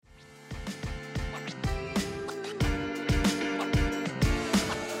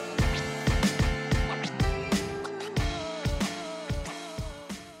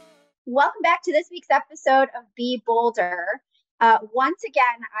Welcome back to this week's episode of Be Bolder. Once again,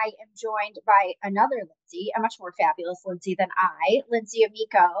 I am joined by another Lindsay, a much more fabulous Lindsay than Lindsay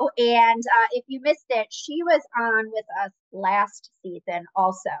Amico. And if you missed it, she was on with us last season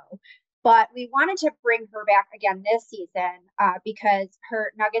also. But we wanted to bring her back again this season because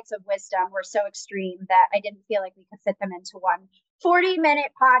her nuggets of wisdom were so extreme that I didn't feel like we could fit them into one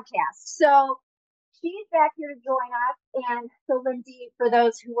 40-minute podcast. So she's back here to join us. And so, Lindsay, for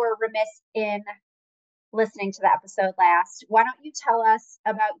those who were remiss in listening to the episode last, why don't you tell us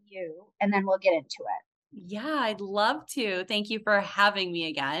about you and then we'll get into it? Yeah, I'd love to. Thank you for having me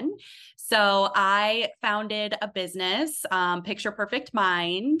again. So I founded a business, Picture Perfect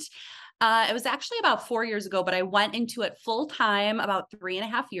Mind. It was actually about 4 years ago, but I went into it full time about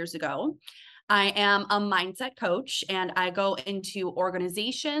 3.5 years ago. I am a mindset coach and I go into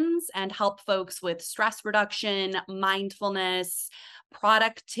organizations and help folks with stress reduction, mindfulness,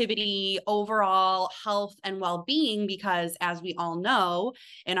 productivity, overall health and well-being, because as we all know,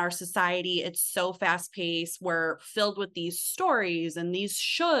 in our society, it's so fast-paced. We're filled with these stories and these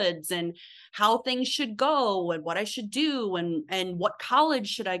shoulds and how things should go and what I should do and what college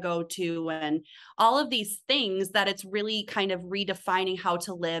should I go to and all of these things that it's really kind of redefining how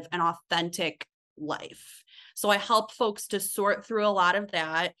to live an authentic life. So I help folks to sort through a lot of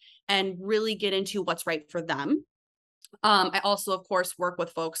that and really get into what's right for them. I also, of course, work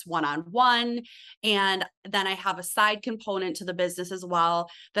with folks one-on-one. And then I have a side component to the business as well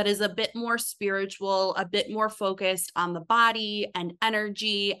that is a bit more spiritual, a bit more focused on the body and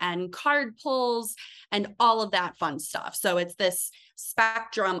energy and card pulls and all of that fun stuff. So it's this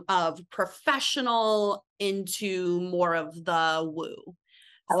spectrum of professional into more of the woo.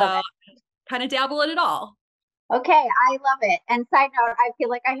 So kind of dabble in it all. Okay, I love it. And side note, I feel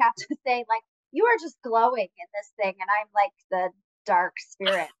like I have to say, like, you are just glowing in this thing, and I'm like the dark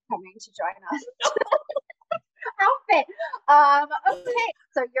spirit coming to join us. Outfit. Okay,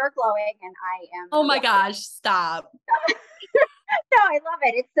 so you're glowing and I am. Oh my gosh, stop. No, I love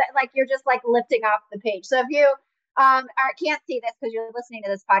it. It's like you're just like lifting off the page. So if you can't see this because you're listening to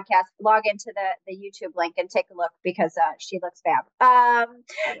this podcast, log into the YouTube link and take a look because she looks fab.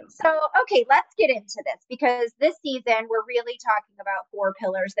 So okay, let's get into this because this season we're really talking about 4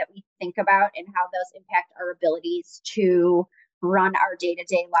 pillars that we think about and how those impact our abilities to run our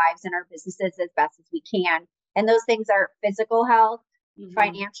day-to-day lives and our businesses as best as we can. And those things are physical health,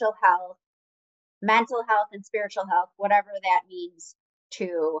 financial health, mental health, and spiritual health, whatever that means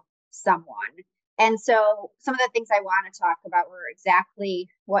to someone. And so some of the things I want to talk about were exactly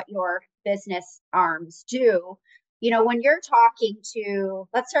what your business arms do. You know, when you're talking to,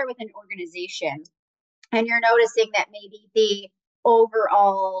 let's start with an organization, and you're noticing that maybe the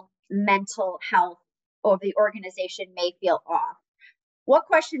overall mental health of the organization may feel off. What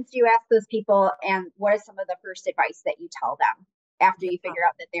questions do you ask those people, and what is some of the first advice that you tell them after you figure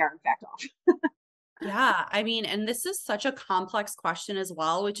out that they are in fact off? Yeah, I mean, and this is such a complex question as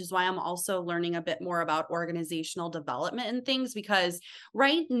well, which is why I'm also learning a bit more about organizational development and things, because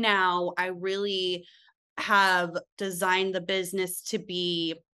right now I really have designed the business to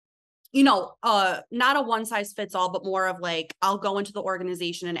be not a one size fits all, but more of like, I'll go into the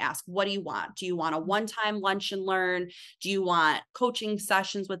organization and ask, what do you want? Do you want a one-time lunch and learn? Do you want coaching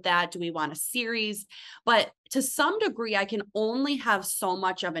sessions with that? Do we want a series? But to some degree, I can only have so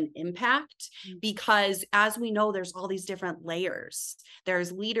much of an impact because as we know, there's all these different layers.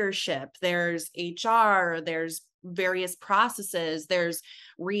 There's leadership, there's HR, there's various processes, there's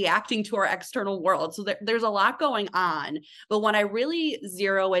reacting to our external world. So there's a lot going on. But when I really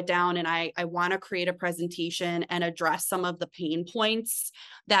zero it down and I want to create a presentation and address some of the pain points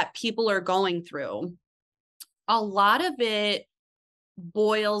that people are going through, a lot of it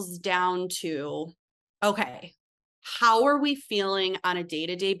boils down to, okay, how are we feeling on a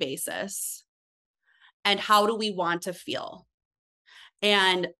day-to-day basis? And how do we want to feel?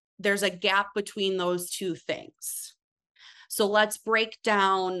 And there's a gap between those two things. So let's break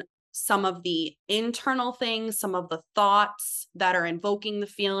down some of the internal things, some of the thoughts that are invoking the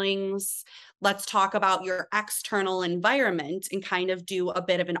feelings. Let's talk about your external environment and kind of do a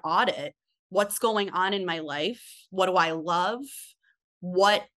bit of an audit. What's going on in my life? What do I love?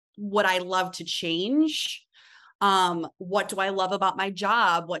 What would I love to change? What do I love about my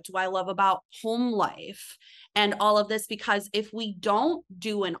job? What do I love about home life? And all of this, because if we don't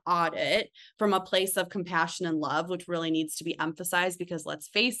do an audit from a place of compassion and love, which really needs to be emphasized, because let's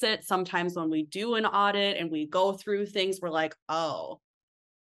face it, sometimes when we do an audit and we go through things, we're like, oh,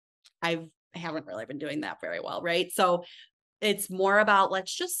 I haven't really been doing that very well, right? So it's more about,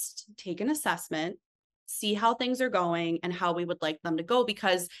 let's just take an assessment, see how things are going and how we would like them to go.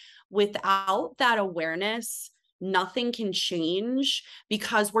 Because without that awareness, nothing can change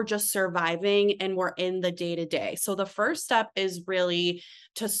because we're just surviving and we're in the day to day. So the first step is really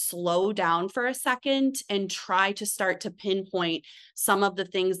to slow down for a second and try to start to pinpoint some of the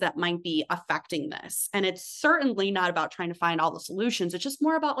things that might be affecting this. And it's certainly not about trying to find all the solutions. It's just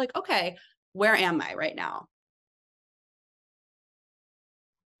more about like, okay, where am I right now?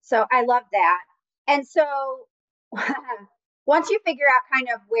 So I love that. And so once you figure out kind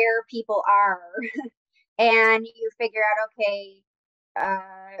of where people are and you figure out, okay,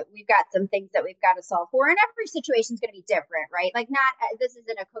 we've got some things that we've got to solve for, and every situation is going to be different, right? Like, not this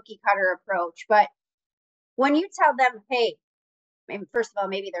isn't a cookie cutter approach, but when you tell them, hey, first of all,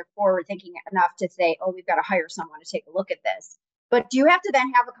 maybe they're forward thinking enough to say, oh, we've got to hire someone to take a look at this. But do you have to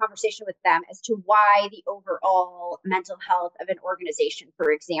then have a conversation with them as to why the overall mental health of an organization,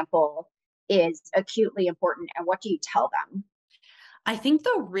 for example, is acutely important? And what do you tell them? I think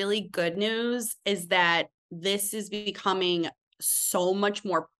the really good news is that this is becoming so much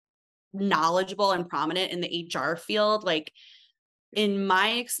more knowledgeable and prominent in the HR field. Like, in my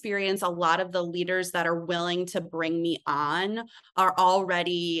experience, a lot of the leaders that are willing to bring me on are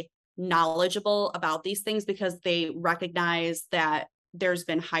already knowledgeable about these things because they recognize that there's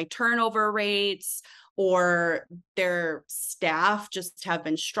been high turnover rates or their staff just have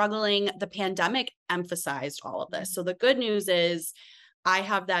been struggling. The pandemic emphasized all of this. So the good news is I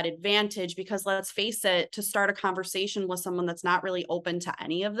have that advantage because let's face it, to start a conversation with someone that's not really open to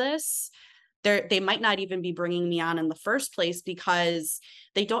any of this, they might not even be bringing me on in the first place because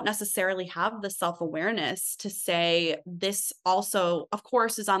they don't necessarily have the self-awareness to say this also, of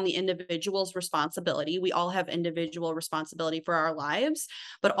course, is on the individual's responsibility. We all have individual responsibility for our lives,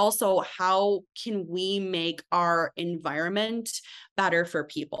 but also how can we make our environment better for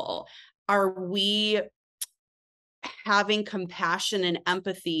people? Are we having compassion and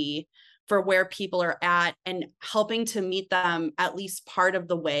empathy for where people are at and helping to meet them at least part of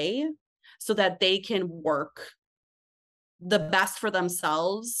the way so that they can work the best for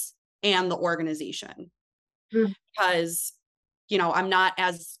themselves and the organization? Mm. Because, I'm not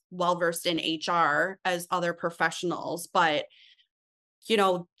as well versed in HR as other professionals, but, you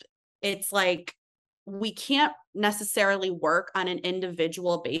know, it's like we can't necessarily work on an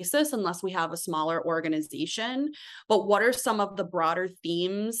individual basis unless we have a smaller organization. But what are some of the broader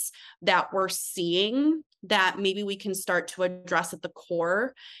themes that we're seeing that maybe we can start to address at the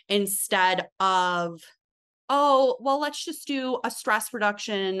core instead of, oh, well, let's just do a stress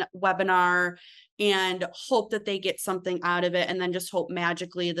reduction webinar and hope that they get something out of it and then just hope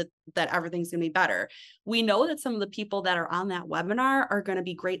magically that everything's going to be better. We know that some of the people that are on that webinar are going to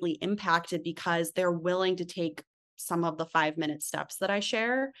be greatly impacted because they're willing to take some of the 5-minute steps that I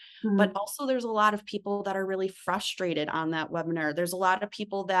share. But also there's a lot of people that are really frustrated on that webinar. There's a lot of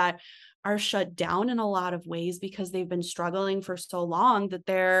people that are shut down in a lot of ways because they've been struggling for so long that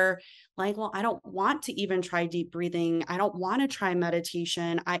they're like, well, I don't want to even try deep breathing. I don't want to try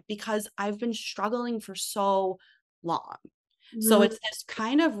meditation because I've been struggling for so long. So it's this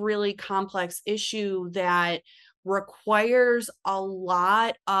kind of really complex issue that requires a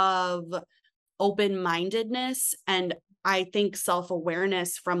lot of open-mindedness and I think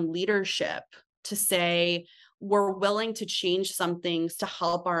self-awareness from leadership to say, we're willing to change some things to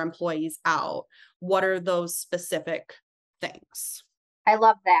help our employees out. What are those specific things? I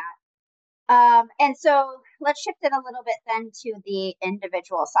love that. And so let's shift it a little bit then to the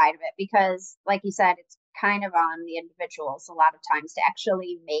individual side of it, because like you said, it's kind of on the individuals a lot of times to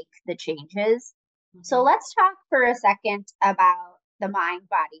actually make the changes. So let's talk for a second about the mind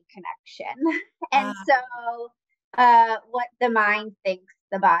body connection. And so what the mind thinks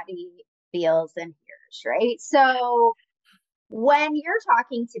the body feels and hears, right? So when you're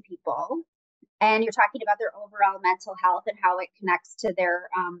talking to people and you're talking about their overall mental health and how it connects to their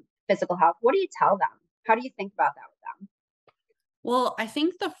physical health, what do you tell them? How do you think about that with them? Well, I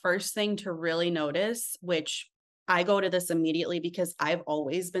think the first thing to really notice, which I go to this immediately because I've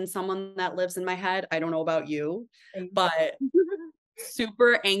always been someone that lives in my head. I don't know about you, but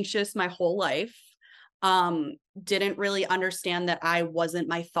super anxious my whole life. Didn't really understand that I wasn't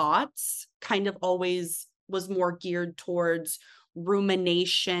my thoughts, kind of always was more geared towards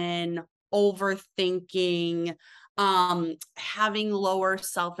rumination, overthinking, having lower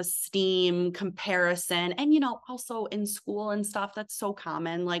self-esteem, comparison, and also in school and stuff, that's so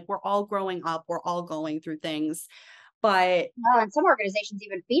common. Like, we're all growing up, we're all going through things. But Well, and some organizations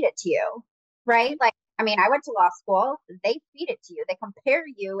even feed it to you, right? Like, I mean, I went to law school. They feed it to you. They compare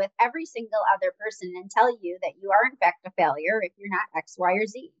you with every single other person and tell you that you are, in fact, a failure if you're not X, Y, or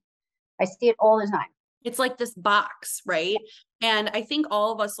Z. I see it all the time. It's like this box, right? And I think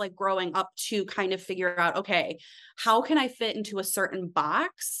all of us like growing up to kind of figure out, okay, how can I fit into a certain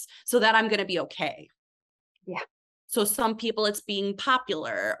box so that I'm going to be okay? Yeah. So some people it's being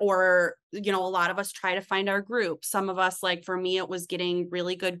popular, or, a lot of us try to find our group. Some of us, like for me, it was getting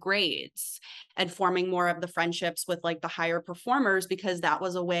really good grades and forming more of the friendships with like the higher performers, because that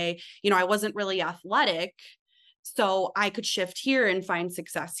was a way, I wasn't really athletic. So I could shift here and find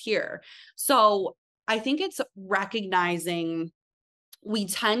success here. So I think it's recognizing we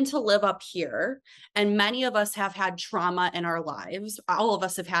tend to live up here, and many of us have had trauma in our lives. All of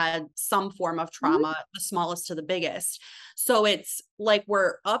us have had some form of Mhm. trauma, the smallest to the biggest. So it's like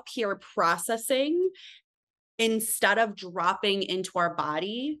we're up here processing instead of dropping into our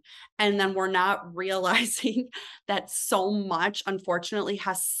body, and then we're not realizing that so much unfortunately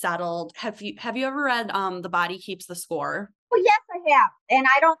has settled. Have you ever read The Body Keeps the Score? Well, yes, I have. And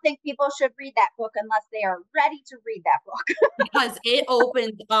I don't think people should read that book unless they are ready to read that book. Because it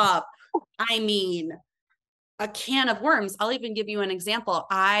opens up, I mean, a can of worms. I'll even give you an example.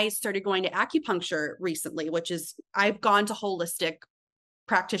 I started going to acupuncture recently, which is, I've gone to holistic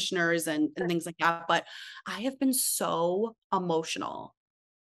practitioners and things like that, but I have been so emotional.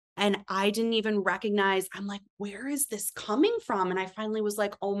 And I didn't even recognize, I'm like, where is this coming from? And I finally was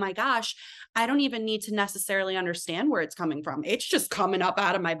like, oh my gosh, I don't even need to necessarily understand where it's coming from. It's just coming up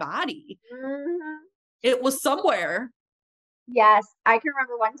out of my body. Mhm. It was somewhere. Yes, I can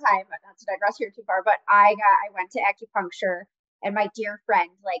remember one time, but not to digress here too far, but I went to acupuncture, and my dear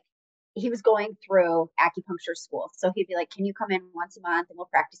friend, like, he was going through acupuncture school. So he'd be like, "Can you come in once a month and we'll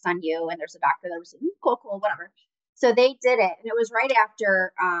practice on you?" And there's a doctor that was like, cool, cool, whatever. So they did it. And it was right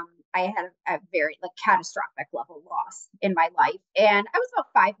after I had a very like catastrophic level loss in my life. And I was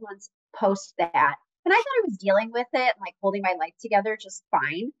about 5 months post that. And I thought I was dealing with it, like holding my life together just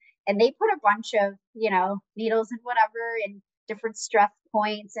fine. And they put a bunch of, needles and whatever in different stress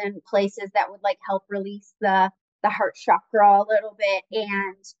points and places that would like help release the heart chakra a little bit.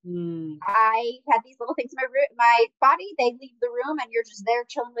 And Mm. I had these little things in my body. They leave the room, and you're just there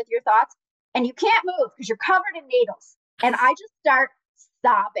chilling with your thoughts, and you can't move because you're covered in needles. And I just start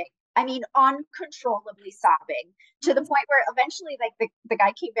sobbing. I mean, uncontrollably sobbing to the point where eventually, like the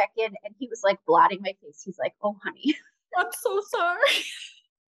guy came back in and he was like blotting my face. He's like, "Oh, honey." I'm so sorry.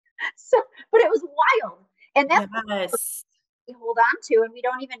 So, but it was wild, and that's Yes. we hold on to, and we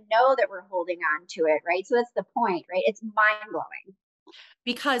don't even know that we're holding on to it, right? So that's the point, right? It's mind blowing.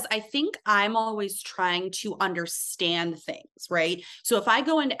 Because I think I'm always trying to understand things, right? So if I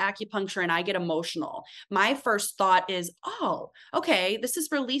go into acupuncture and I get emotional, my first thought is, oh, okay, this is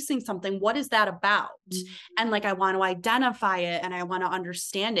releasing something. What is that about? And like, I want to identify it and I want to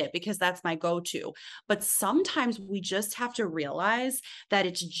understand it because that's my go to. But sometimes we just have to realize that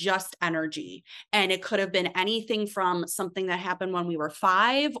it's just energy. And it could have been anything from something that happened when we were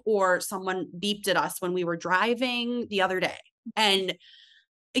 5, or someone beeped at us when we were driving the other day. And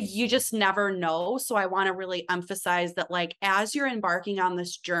you just never know. So I want to really emphasize that, like, as you're embarking on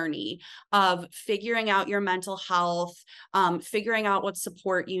this journey of figuring out your mental health, figuring out what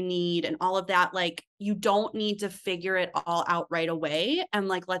support you need and all of that, like, you don't need to figure it all out right away. And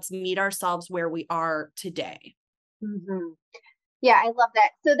like, let's meet ourselves where we are today. Mhm. Yeah, I love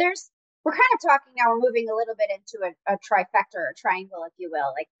that. So we're kind of talking now, we're moving a little bit into a trifecta or a triangle, if you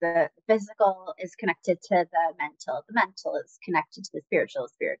will. Like the physical is connected to the mental is connected to the spiritual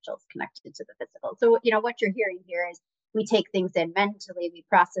is connected to the physical. So, what you're hearing here is we take things in mentally, we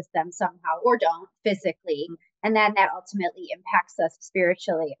process them somehow or don't physically, and then that ultimately impacts us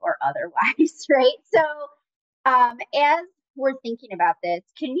spiritually or otherwise, right? So, as we're thinking about this,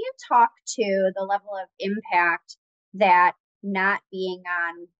 can you talk to the level of impact that not being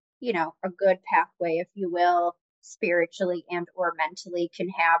on, a good pathway, if you will, spiritually and or mentally can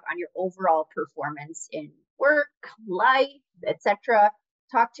have on your overall performance in work, life, etc.?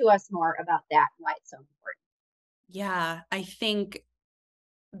 Talk to us more about that and why it's so important. Yeah, I think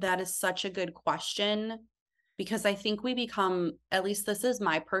that is such a good question, because I think we become, at least this is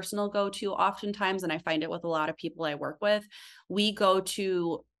my personal go to oftentimes, and I find it with a lot of people I work with. We go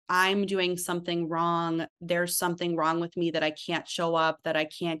to, I'm doing something wrong. There's something wrong with me that I can't show up, that I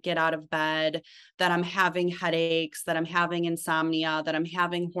can't get out of bed, that I'm having headaches, that I'm having insomnia, that I'm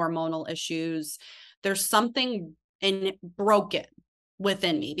having hormonal issues. There's something broken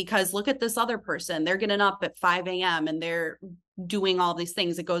within me, because look at this other person. They're getting up at 5 a.m. and they're doing all these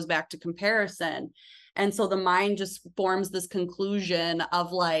things. It goes back to comparison. And so the mind just forms this conclusion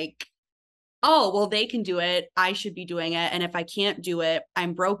of like, oh, well, they can do it, I should be doing it. And if I can't do it,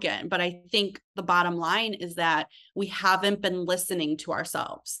 I'm broken. But I think the bottom line is that we haven't been listening to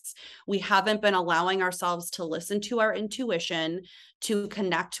ourselves. We haven't been allowing ourselves to listen to our intuition, to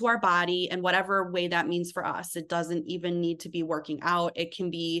connect to our body in whatever way that means for us. It doesn't even need to be working out. It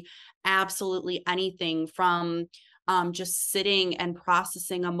can be absolutely anything from just sitting and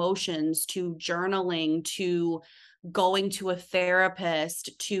processing emotions, to journaling, to going to a therapist,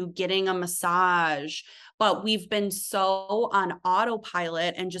 to getting a massage. But we've been so on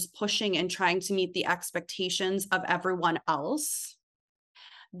autopilot and just pushing and trying to meet the expectations of everyone else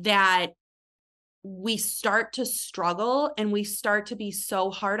that we start to struggle, and we start to be so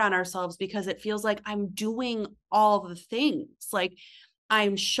hard on ourselves because it feels like I'm doing all the things. Like,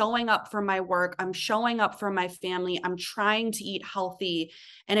 I'm showing up for my work, I'm showing up for my family, I'm trying to eat healthy.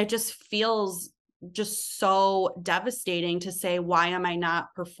 And it just feels just so devastating to say, why am I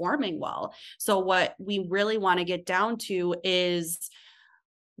not performing well? So what we really want to get down to is,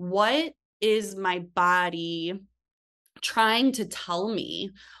 what is my body trying to tell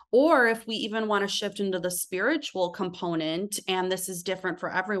me? Or if we even want to shift into the spiritual component, and this is different for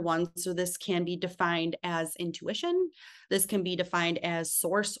everyone. So this can be defined as intuition. This can be defined as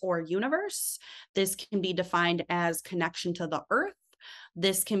source or universe. This can be defined as connection to the earth.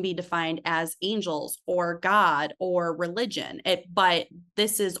 This can be defined as angels or God or religion. But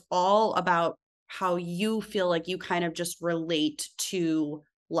this is all about how you feel like you kind of just relate to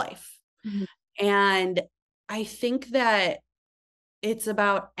life. Mhm. And I think that it's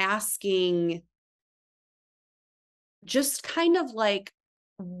about asking, just kind of like,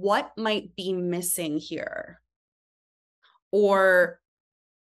 what might be missing here? Or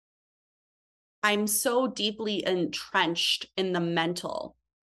I'm so deeply entrenched in the mental.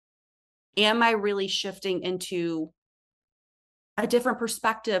 Am I really shifting into a different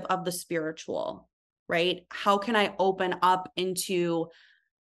perspective of the spiritual, right? How can I open up into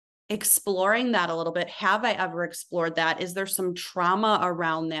exploring that a little bit? Have I ever explored that? Is there some trauma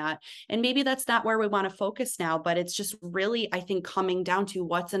around that? And maybe that's not where we want to focus now, but it's just really, I think, coming down to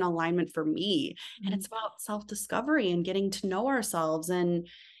what's in alignment for me. And it's about self-discovery and getting to know ourselves. And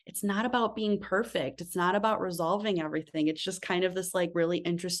it's not about being perfect. It's not about resolving everything. It's just kind of this like really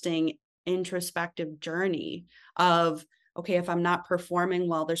interesting introspective journey of, okay, if I'm not performing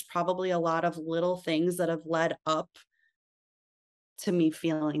well, there's probably a lot of little things that have led up to me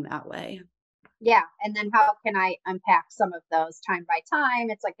feeling that way. Yeah, and then how can I unpack some of those time by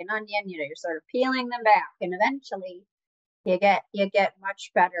time? It's like an onion, you're sort of peeling them back, and eventually you get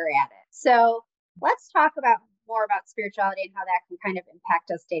much better at it. So let's talk about more about spirituality and how that can kind of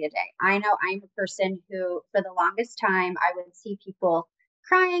impact us day to day. I know I'm a person who, for the longest time, I would see people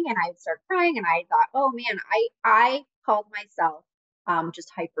crying and I would start crying, and I thought, oh man, I called myself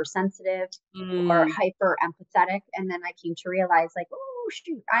just hypersensitive or Mm. hyper empathetic, and then I came to realize, like, oh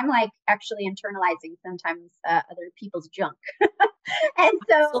shoot, I'm like actually internalizing sometimes other people's junk. And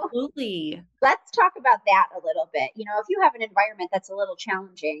so Absolutely. let's talk about that a little bit. If you have an environment that's a little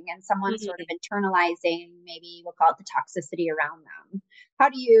challenging and someone's sort of Mhm. internalizing, maybe we'll call it the toxicity around them, how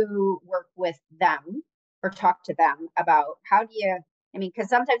do you work with them or talk to them about how do you, I mean, because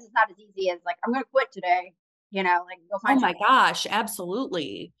sometimes it's not as easy as like, I'm going to quit today, like go Oh find my something. gosh,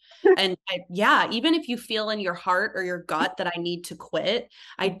 absolutely. And yeah, even if you feel in your heart or your gut that I need to quit,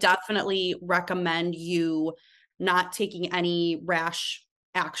 I definitely recommend you not taking any rash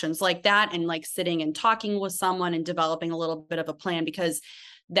actions like that, and like sitting and talking with someone and developing a little bit of a plan, because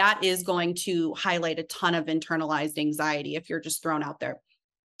that is going to highlight a ton of internalized anxiety if you're just thrown out there.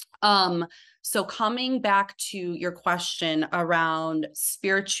 Um, so coming back to your question around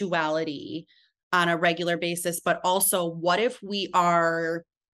spirituality on a regular basis, but also what if we are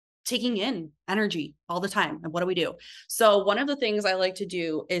taking in energy all the time? And what do we do? So one of the things I like to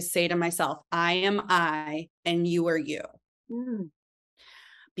do is say to myself, I am I and you are you, Mm,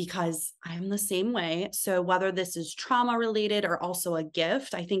 because I'm the same way. So whether this is trauma related or also a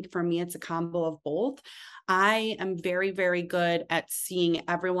gift, I think for me, it's a combo of both. I am very, very good at seeing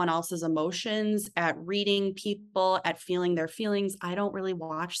everyone else's emotions, at reading people, at feeling their feelings. I don't really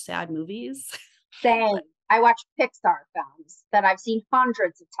watch sad movies. same. I watch Pixar films that I've seen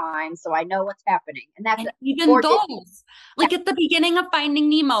hundreds of times, so I know what's happening. And that's And it. even Or Disney. those, like at the beginning of Finding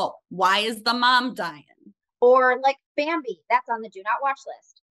Nemo, why is the mom dying? Or like Bambi, that's on the do not watch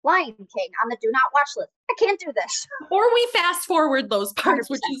list. Lion King on the do not watch list. I can't do this. Or we fast forward those parts,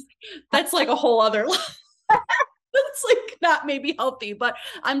 which 100%. is, that's like a whole other it's like not maybe healthy, but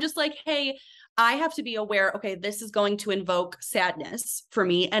I'm just like, hey, I have to be aware, okay, this is going to invoke sadness for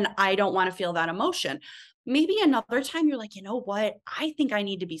me, and I don't want to feel that emotion. maybe another time you're like, you know what? I think I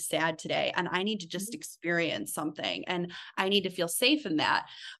need to be sad today and I need to just Mhm. experience something and I need to feel safe in that.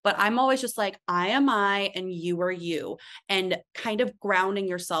 But I'm always just like, I am I and you are you, and kind of grounding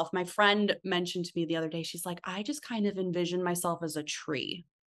yourself. My friend mentioned to me the other day, she's like, I just kind of envision myself as a tree.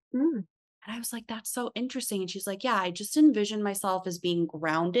 Mm, And I was like, that's so interesting. And she's like, yeah, I just envision myself as being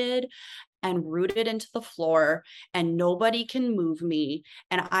grounded and rooted into the floor, and nobody can move me,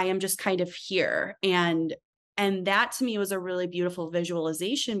 and I am just kind of here. And that to me was a really beautiful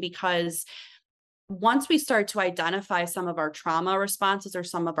visualization, because once we start to identify some of our trauma responses or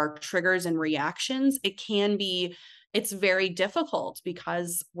some of our triggers and reactions, it's very difficult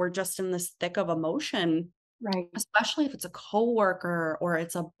because we're just in this thick of emotion, right. especially if it's a coworker or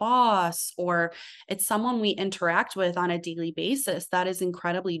it's a boss or it's someone we interact with on a daily basis. That is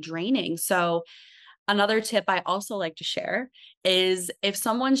incredibly draining. So another tip I also like to share is, if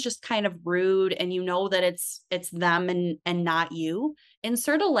someone's just kind of rude and you know that it's them and not you,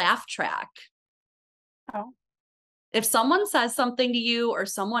 insert a laugh track. Oh, If someone says something to you or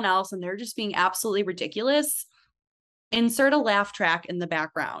someone else and they're just being absolutely ridiculous, insert a laugh track in the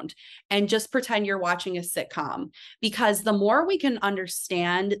background and just pretend you're watching a sitcom, because the more we can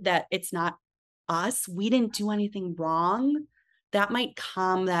understand that it's not us, we didn't do anything wrong, that might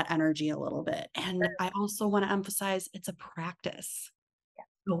calm that energy a little bit. And sure. I also want to emphasize, it's a practice. Yeah.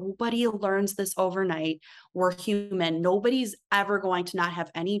 Nobody learns this overnight. We're human. Nobody's ever going to not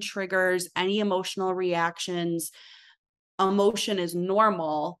have any triggers, any emotional reactions. Emotion is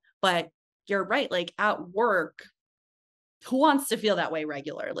normal, but you're right. Like at work, who wants to feel that way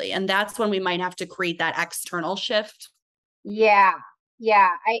regularly? And that's when we might have to create that external shift. Yeah. Yeah.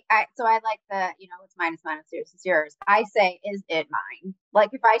 So I like it's mine is mine, it's yours is yours. I say, is it mine? Like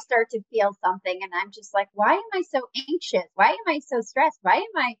if I start to feel something and I'm just like, why am I so anxious? Why am I so stressed? Why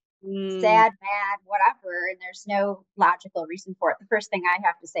am I Mm, sad, mad, whatever? And there's no logical reason for it. The first thing I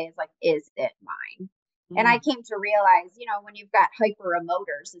have to say is like, is it mine? And I mm. came to realize, when you've got hyper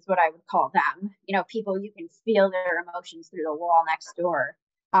emoters, is what I would call them, people you can feel their emotions through the wall next door.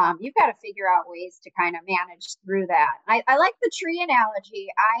 You've got to figure out ways to kind of manage through that. I like the tree analogy.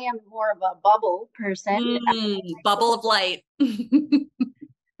 I am more of a bubble person. Bubble of light.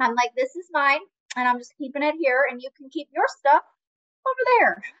 I'm like, this is mine, and I'm just keeping it here, and you can keep your stuff over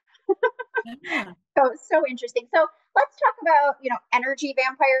there. Yeah. So interesting. So let's talk about, energy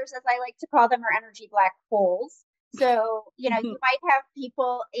vampires, as I like to call them, or energy black holes. So, you might have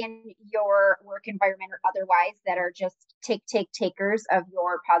people in your work environment or otherwise that are just takers of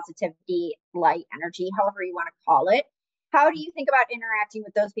your positivity, light, energy, however you want to call it. How do you think about interacting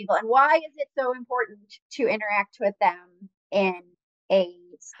with those people, and why is it so important to interact with them in a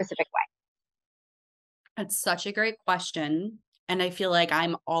specific way? It's such a great question. And I feel like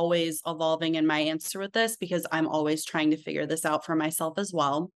I'm always evolving in my answer with this, because I'm always trying to figure this out for myself as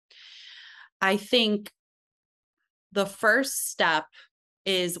well. I think the first step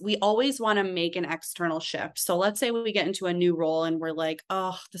is, we always want to make an external shift. So let's say we get into a new role and we're like,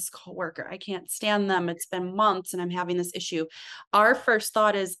 oh, this coworker, I can't stand them. It's been months and I'm having this issue. Our first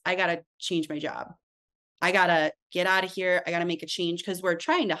thought is, I got to change my job. I got to get out of here. I got to make a change, because we're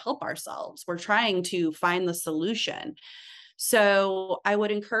trying to help ourselves. We're trying to find the solution. So I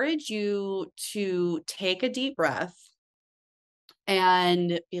would encourage you to take a deep breath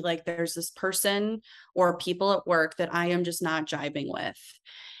and be like, there's this person or people at work that I am just not jiving with.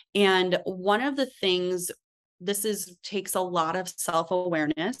 And one of the things, this is takes a lot of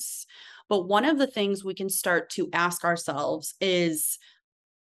self-awareness, but one of the things we can start to ask ourselves is,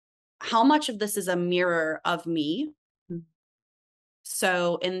 how much of this is a mirror of me?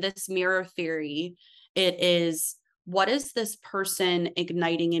 So in this mirror theory, it is, what is this person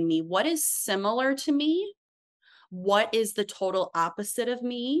igniting in me? What is similar to me? What is the total opposite of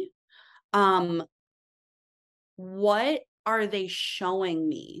me? Um, what are they showing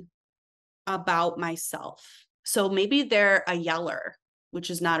me about myself? So maybe they're a yeller, which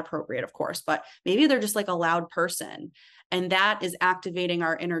is not appropriate, of course, but maybe they're just like a loud person. And that is activating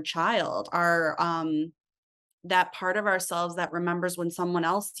our inner child, our that part of ourselves that remembers when someone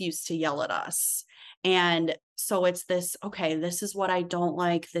else used to yell at us. And so it's this, okay, this is what I don't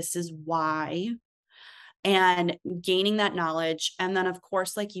like. This is why. And gaining that knowledge. And then, of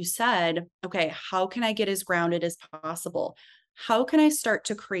course, like you said, okay, how can I get as grounded as possible? How can I start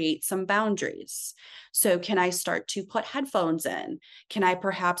to create some boundaries? So, can I start to put headphones in? Can I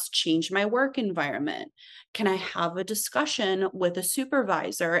perhaps change my work environment? Can I have a discussion with a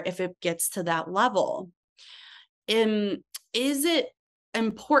supervisor if it gets to that level? Um, is it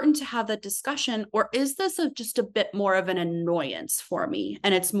important to have that discussion, or is this just a bit more of an annoyance for me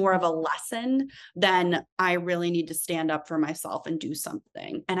and it's more of a lesson than I really need to stand up for myself and do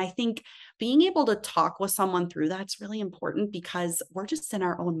something? And I think being able to talk with someone through that's really important, because we're just in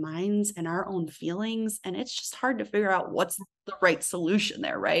our own minds and our own feelings, and it's just hard to figure out what's the right solution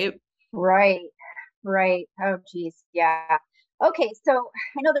there, right? Right. Right. Oh, geez. Yeah. Okay. So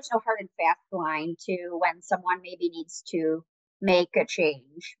I know there's no hard and fast line to when someone maybe needs to make a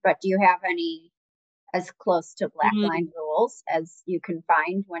change, but do you have any as close to black line Mm, rules as you can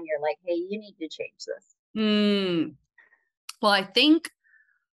find when you're like, hey, you need to change this? mm. Well, I think,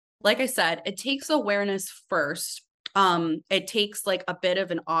 like I said, it takes awareness first. It takes like a bit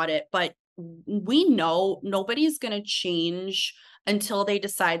of an audit, but we know nobody's going to change until they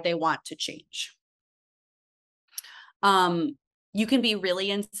decide they want to change. Um, you can be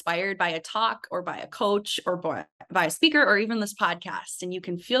really inspired by a talk or by a coach or by a speaker or even this podcast, and you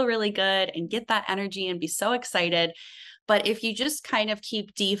can feel really good and get that energy and be so excited. But if you just kind of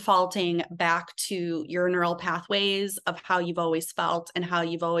keep defaulting back to your neural pathways of how you've always felt and how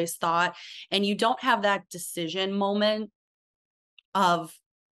you've always thought, and you don't have that decision moment of,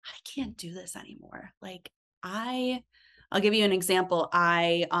 I can't do this anymore. Like I'll give you an example.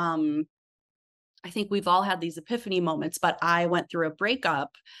 I think we've all had these epiphany moments, but I went through a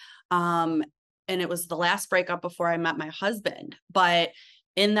breakup. Um, and it was the last breakup before I met my husband. But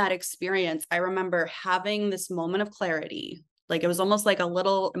in that experience, I remember having this moment of clarity. Like it was almost like it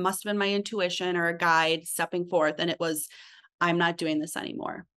must have been my intuition or a guide stepping forth. And it was, I'm not doing this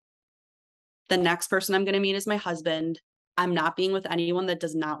anymore. The next person I'm going to meet is my husband. I'm not being with anyone that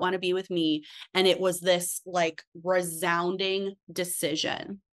does not want to be with me. And it was this like resounding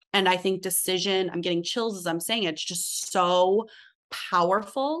decision. And I think I'm getting chills as I'm saying it. It's just so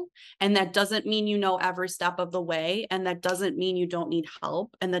powerful. And that doesn't mean you know every step of the way. And that doesn't mean you don't need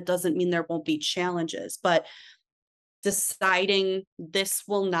help. And that doesn't mean there won't be challenges. But deciding this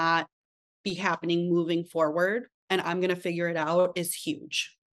will not be happening moving forward, and I'm going to figure it out, is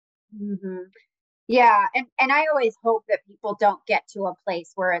huge. Mm-hmm. Yeah, and I always hope that people don't get to a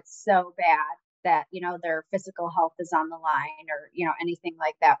place where it's so bad that, their physical health is on the line or, anything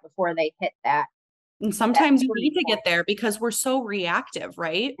like that before they hit And that sometimes you turning need to point. get there because we're so reactive,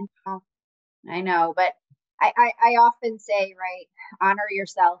 right? I know, but I often say, right, honor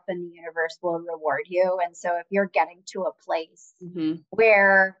yourself and the universe will reward you. And so if you're getting to a place Mm-hmm.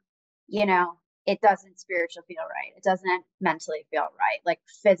 where, it doesn't spiritually feel right, it doesn't mentally feel right, like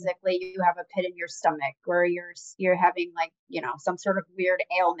physically you have a pit in your stomach, or you're having like, some sort of weird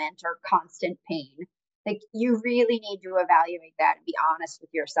ailment or constant pain, like you really need to evaluate that and be honest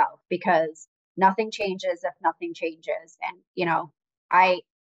with yourself, because nothing changes if nothing changes. And, I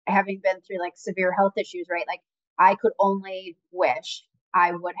having been through like severe health issues, right? Like I could only wish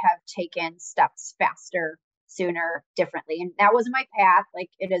I would have taken steps faster, sooner, differently. And that wasn't my path. Like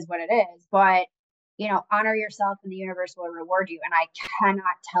it is what it is. But, honor yourself and the universe will reward you. And I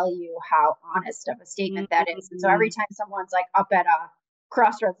cannot tell you how honest of a statement that is. And so every Mm-hmm. time someone's like up at a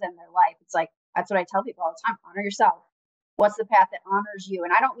crossroads in their life, it's like, that's what I tell people all the time. Honor yourself. What's the path that honors you?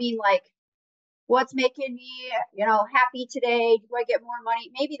 And I don't mean like, what's making me, happy today? Do I get more money?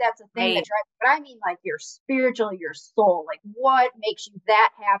 Maybe that's a thing that Right. drives, but I mean like your spiritual, your soul, like what makes you that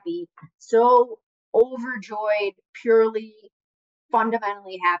happy, so overjoyed, purely,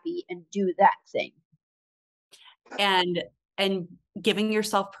 fundamentally happy, and do that thing. And giving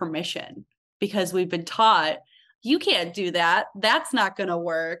yourself permission, because we've been taught you can't do that. That's not going to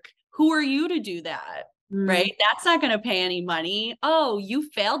work. Who are you to do that? Right? That's not going to pay any money. Oh, you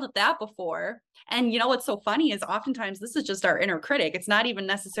failed at that before. And what's so funny is oftentimes this is just our inner critic. It's not even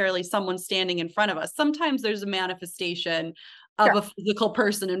necessarily someone standing in front of us. Sometimes there's a manifestation of Sure. a physical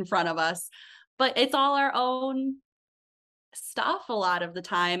person in front of us, but it's all our own stuff a lot of the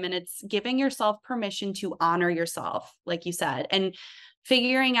time. And it's giving yourself permission to honor yourself, like you said, and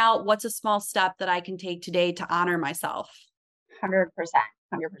figuring out what's a small step that I can take today to honor myself. 100%.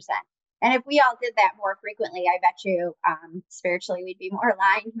 100%. And if we all did that more frequently, I bet you spiritually we'd be more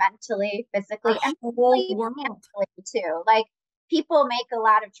aligned mentally, physically, The and whole probably world. mentally too. Like people make a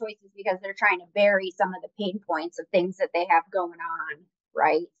lot of choices because they're trying to bury some of the pain points of things that they have going on,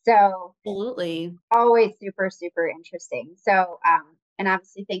 right? So Absolutely. always super, super interesting. So, and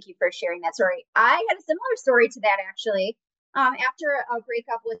obviously, thank you for sharing that story. I had a similar story to that actually. After a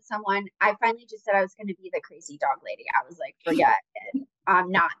breakup with someone, I finally just said I was going to be the crazy dog lady. I was like, forget it. I'm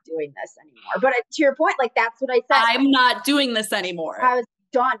not doing this anymore. But to your point, like that's what I said. I'm not doing this anymore. I was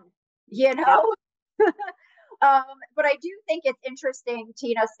done, you know? But I do think it's interesting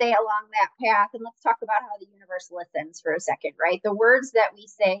to, stay along that path. And let's talk about how the universe listens for a second, right? The words that we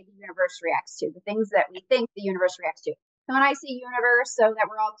say, the universe reacts to, the things that we think the universe reacts to. And when I say universe, so that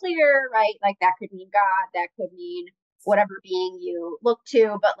we're all clear, right? Like that could mean God, that could mean whatever being you look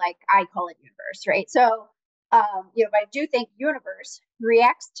to, but like I call it universe, right? So, but I do think universe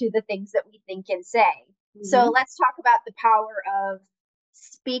reacts to the things that we think and say. So let's talk about the power of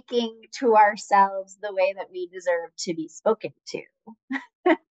speaking to ourselves the way that we deserve to be spoken to.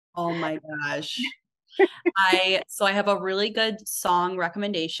 Oh my gosh. So I have a really good song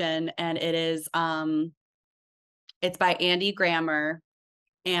recommendation, and it's by Andy Grammer,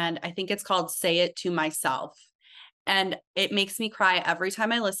 and I think it's called Say It to Myself. And it makes me cry every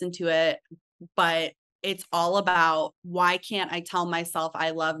time I listen to it, but it's all about, why can't I tell myself I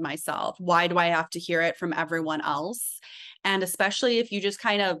love myself? Why do I have to hear it from everyone else? And especially if you just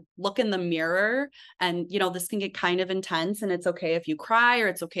kind of look in the mirror, and, this can get kind of intense, and it's okay if you cry, or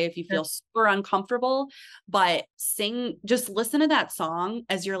it's okay if you feel super uncomfortable, but just listen to that song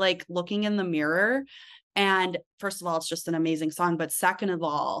as you're like looking in the mirror. And first of all, it's just an amazing song. But second of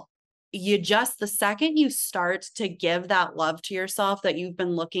all, the second you start to give that love to yourself that you've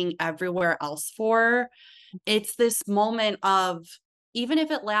been looking everywhere else for, it's this moment of, even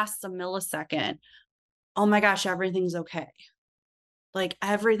if it lasts a millisecond, oh my gosh, everything's okay. Like,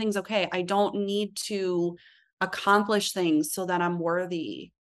 everything's okay. I don't need to accomplish things so that I'm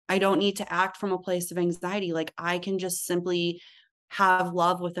worthy. I don't need to act from a place of anxiety. Like, I can just simply have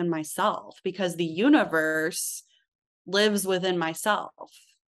love within myself, because the universe lives within myself.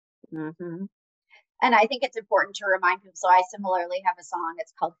 Mm-hmm. And I think it's important to remind people. So I similarly have a song.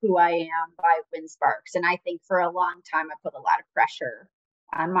 It's called Who I Am by Win Sparks. And I think for a long time, I put a lot of pressure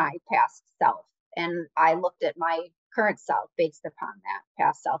on my past self. And I looked at my current self based upon that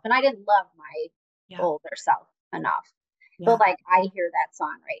past self. And I didn't love my older self enough. But like, I hear that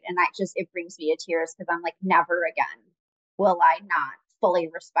song, right? And it brings me to tears, because I'm like, never again will I not fully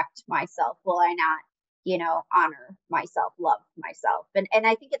respect myself. Will I not, honor myself, love myself. And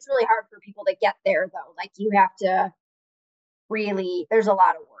I think it's really hard for people to get there, though. Like, you have to really, there's a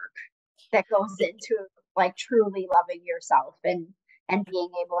lot of work that goes into like truly loving yourself, and being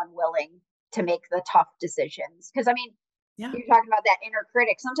able and willing to make the tough decisions. Because I mean, you're talking about that inner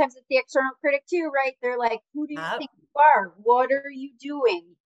critic. Sometimes it's the external critic too, right? They're like, who do you think you are? What are you doing?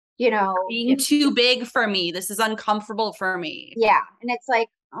 Being too big for me. This is uncomfortable for me. Yeah. And it's like,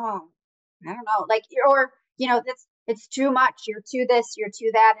 oh, I don't know. Like, it's too much. You're too this, you're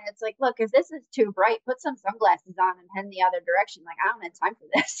too that. And it's like, look, if this is too bright, put some sunglasses on and head in the other direction. Like, I don't have time for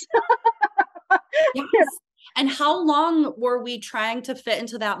this. Yes. And how long were we trying to fit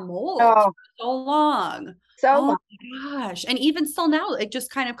into that mold? So long. Oh my gosh. And even still now, it just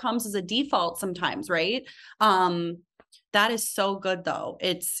kind of comes as a default sometimes, right? That is so good though.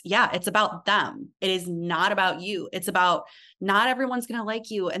 It's about them. It is not about you. It's about, not everyone's going to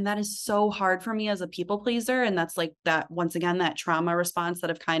like you. And that is so hard for me as a people pleaser. And that's like that, once again, that trauma response that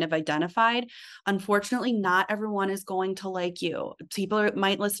I've kind of identified. Unfortunately, not everyone is going to like you. People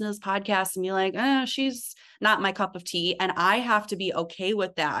might listen to this podcast and be like, she's not my cup of tea. And I have to be okay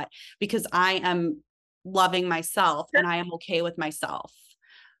with that, because I am loving myself and I am okay with myself.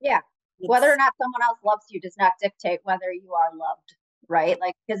 Yeah. Whether or not someone else loves you does not dictate whether you are loved, right?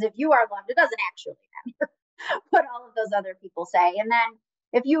 Like, because if you are loved, it doesn't actually matter what all of those other people say. And then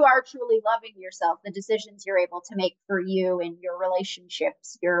if you are truly loving yourself, the decisions you're able to make for you and your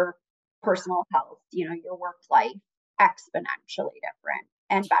relationships, your personal health, your work life, exponentially different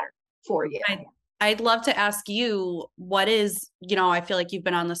and better for you. I'd love to ask you, what is, I feel like you've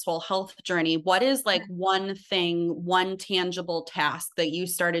been on this whole health journey. What is like one tangible task that you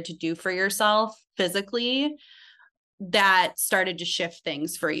started to do for yourself physically that started to shift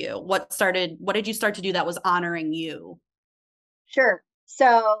things for you? What did you start to do that was honoring you? Sure.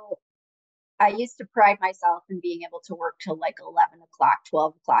 So I used to pride myself in being able to work till like 11 o'clock,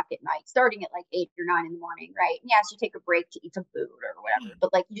 12 o'clock at night, starting at like 8 or 9 in the morning, right? And yes, you take a break to eat some food or whatever,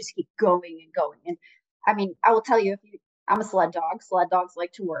 but like you just keep going and going. And I mean, I will tell you, I'm a sled dog. Sled dogs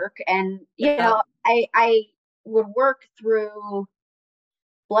like to work. And, I would work through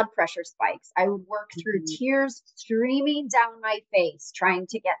blood pressure spikes. I would work through tears streaming down my face, trying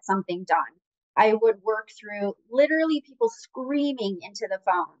to get something done. I would work through literally people screaming into the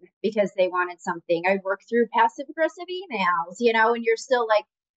phone because they wanted something. I'd work through passive aggressive emails, and you're still like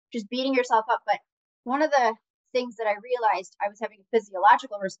just beating yourself up. But one of the things that I realized I was having a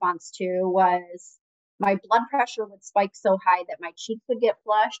physiological response to was my blood pressure would spike so high that my cheeks would get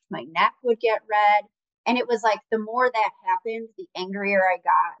flushed, my neck would get red. And it was like, the more that happened, the angrier I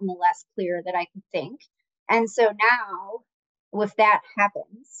got and the less clear that I could think. And so now if that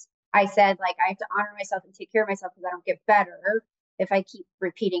happens, I said, like, I have to honor myself and take care of myself because I don't get better if I keep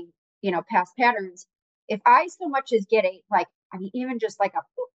repeating, past patterns. If I so much as get I mean, even just like a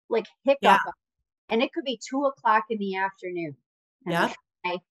hiccup, Yeah. and it could be 2 o'clock in the afternoon. And Yeah.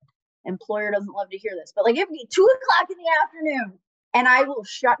 my employer doesn't love to hear this, but like it would be 2 o'clock in the afternoon, and I will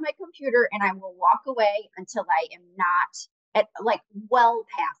shut my computer and I will walk away until I am not at well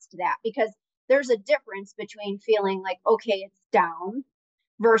past that, because there's a difference between feeling like, okay, it's down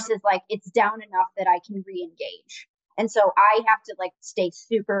versus like it's down enough that I can re-engage. And so I have to stay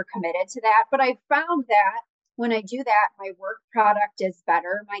super committed to that. But I found that when I do that, my work product is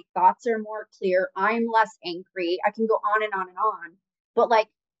better. My thoughts are more clear. I'm less angry. I can go on and on and on. But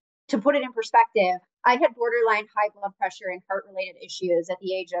to put it in perspective, I had borderline high blood pressure and heart related issues at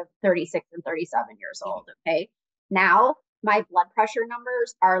the age of 36 and 37 years old. Okay. Now my blood pressure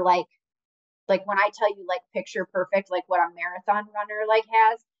numbers are like when I tell you picture perfect, like what a marathon runner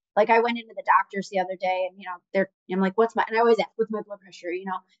has. I went into the doctors the other day and I'm like, and I always ask, what's my blood pressure,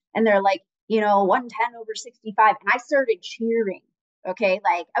 and they're like, 110/65. And I started cheering. Okay.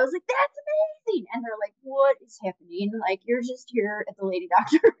 I was like, that's amazing. And they're like, what is happening? You're just here at the lady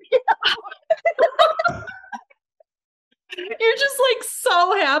doctor. You're just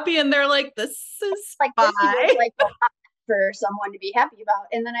so happy. And they're like, this is this feels like a lot for someone to be happy about.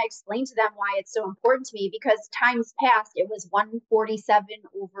 And then I explained to them why it's so important to me, because times past, it was 147/100.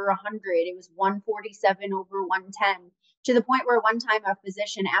 It was 147/110, to the point where one time a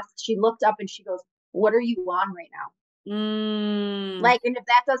physician asked, she looked up and she goes, what are you on right now? And if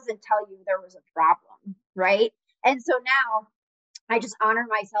that doesn't tell you, there was a problem, right? And so now I just honor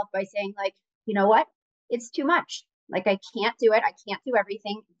myself by saying, you know what? It's too much. I can't do it. I can't do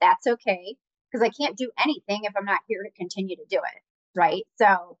everything. That's okay, because I can't do anything if I'm not here to continue to do it. Right.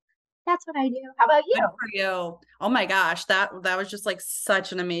 So that's what I do. How about you? Good for you. Oh my gosh. That was just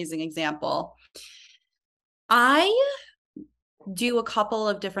such an amazing example. I do a couple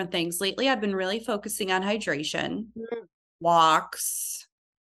of different things. Lately, I've been really focusing on hydration, walks,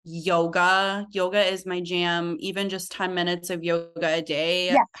 yoga. Yoga is my jam. Even just 10 minutes of yoga a day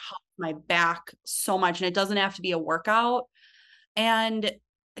helps my back so much. And it doesn't have to be a workout. And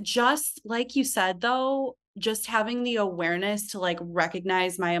just like you said, though, just having the awareness to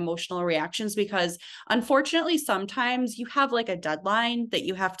recognize my emotional reactions, because unfortunately sometimes you have a deadline that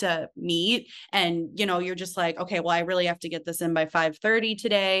you have to meet, and you're just okay, well, I really have to get this in by 5:30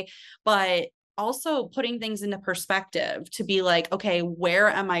 today. But also putting things into perspective to be okay, where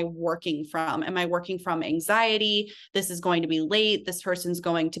am I working from? Am I working from anxiety? This is going to be late. This person's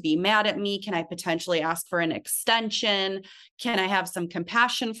going to be mad at me. Can I potentially ask for an extension? Can I have some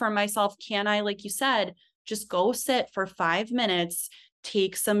compassion for myself? Can I, like you said, just go sit for 5 minutes,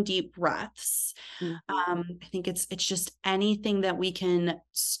 take some deep breaths? I think it's just anything that we can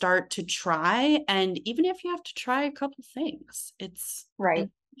start to try. And even if you have to try a couple things, it's right.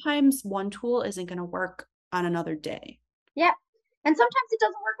 Sometimes one tool isn't going to work on another day. Yeah. And sometimes it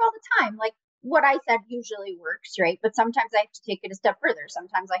doesn't work all the time. What I said usually works, right? But sometimes I have to take it a step further.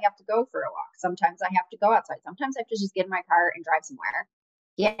 Sometimes I have to go for a walk. Sometimes I have to go outside. Sometimes I have to just get in my car and drive somewhere,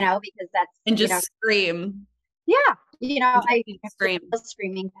 because that's, and just scream. Yeah. I scream. A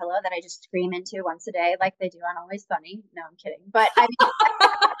screaming pillow that I just scream into once a day, like they do on Always Sunny. No, I'm kidding. But I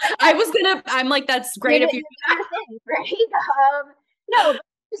mean, I'm like, that's great if you do your thing, right? No,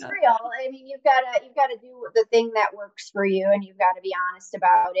 it's real. I mean, you've got to do the thing that works for you, and you've got to be honest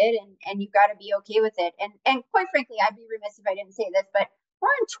about it, and you've got to be okay with it. And quite frankly, I'd be remiss if I didn't say this, but we're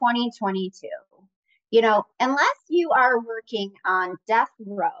in 2022. Unless you are working on death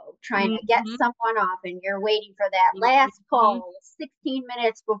row trying to get someone off, and you're waiting for that last call 16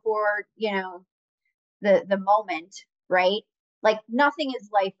 minutes before, the moment, right? Nothing is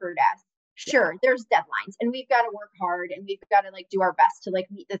life or death. Sure, there's deadlines, and we've got to work hard, and we've got to do our best to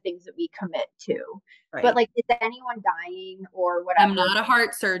meet the things that we commit to. Right. But is anyone dying or whatever? I'm not a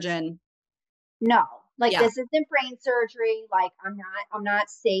heart surgeon. No, this isn't brain surgery. I'm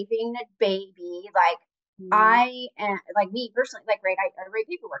not saving a baby. I am me personally, right, I write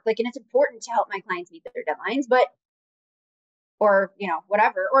paperwork, and it's important to help my clients meet their deadlines, but or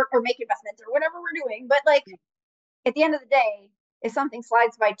whatever, or make investments or whatever we're doing. But at the end of the day, if something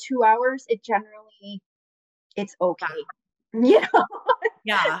slides by 2 hours, it's okay. Yeah,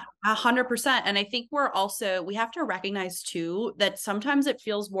 100%. And I think we have to recognize too, that sometimes it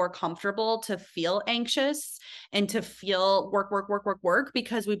feels more comfortable to feel anxious and to feel work,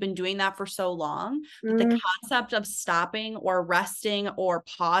 because we've been doing that for so long. The concept of stopping or resting or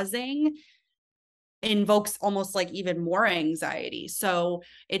pausing invokes almost like even more anxiety. So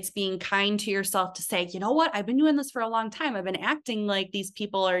it's being kind to yourself to say, you know what, I've been doing this for a long time. I've been acting like these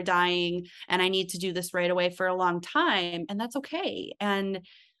people are dying and I need to do this right away for a long time. And that's okay. And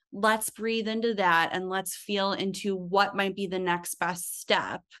let's breathe into that and let's feel into what might be the next best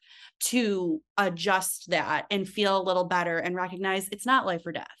step to adjust that and feel a little better and recognize it's not life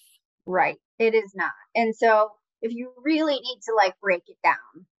or death. Right. It is not. And so if you really need to like break it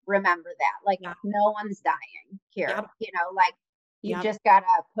down, remember that like Yeah. no one's dying here. Yep. Like you Yep. just gotta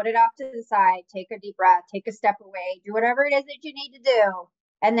put it off to the side, take a deep breath, take a step away, do whatever it is that you need to do,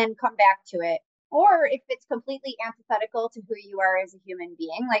 and then come back to it. Or if it's completely antithetical to who you are as a human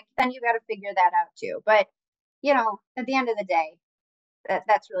being, like then you got to figure that out too. But at the end of the day,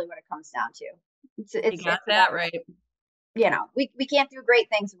 that's really what it comes down to. You It's got about, that right. we can't do great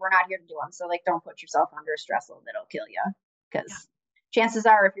things if we're not here to do them. So like, don't put yourself under a stress load that'll kill you. Yeah. Because chances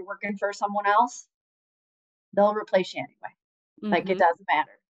are, if you're working for someone else, they'll replace you anyway. Like it doesn't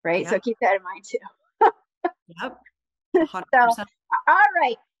matter, right? So Yep. keep that in mind too. Yep. So, 100%. all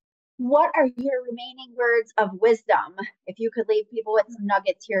right. What are your remaining words of wisdom? If you could leave people with some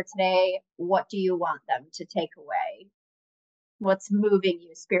nuggets here today, what do you want them to take away? What's moving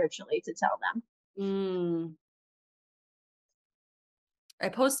you spiritually to tell them? I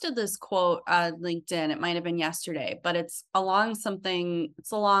posted this quote on LinkedIn. It might have been yesterday, but it's along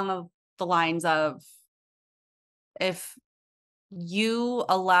of the lines of, if you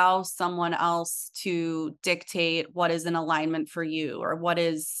allow someone else to dictate what is in alignment for you or what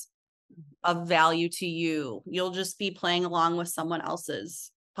is of value to you, you'll just be playing along with someone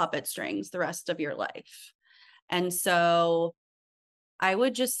else's puppet strings the rest of your life. And so I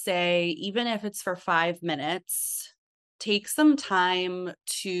would just say, even if it's for 5 minutes, take some time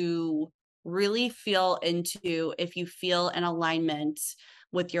to really feel into if you feel in alignment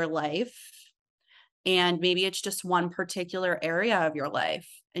with your life. And maybe it's just one particular area of your life,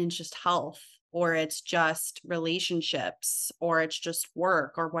 and it's just health, or it's just relationships, or it's just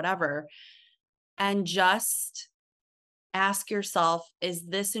work, or whatever. And just ask yourself, is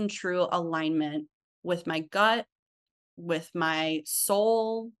this in true alignment with my gut, with my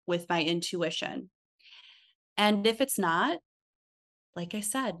soul, with my intuition? And if it's not, like I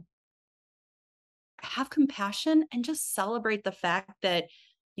said, have compassion and just celebrate the fact that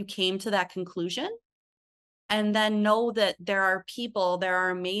you came to that conclusion. And then know that there are people, there are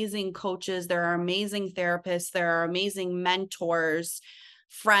amazing coaches, there are amazing therapists, there are amazing mentors,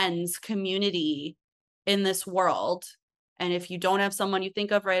 friends, community in this world. And if you don't have someone you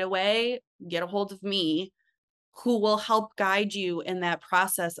think of right away, get a hold of me, who will help guide you in that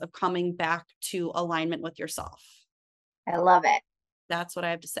process of coming back to alignment with yourself. I love it. That's what I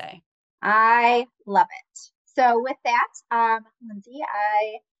have to say. I love it. So with that, Lindsay,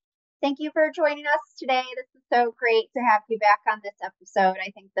 I thank you for joining us today. This is so great to have you back on this episode.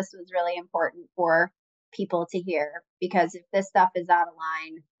 I think this was really important for people to hear, because if this stuff is out of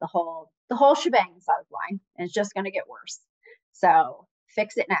line, the whole shebang is out of line, and it's just going to get worse. So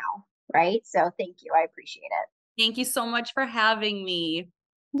fix it now, right? So thank you. I appreciate it. Thank you so much for having me.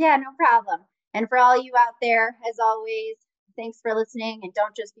 Yeah, no problem. And for all you out there, as always, thanks for listening, and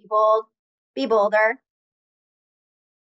don't just be bold, be bolder.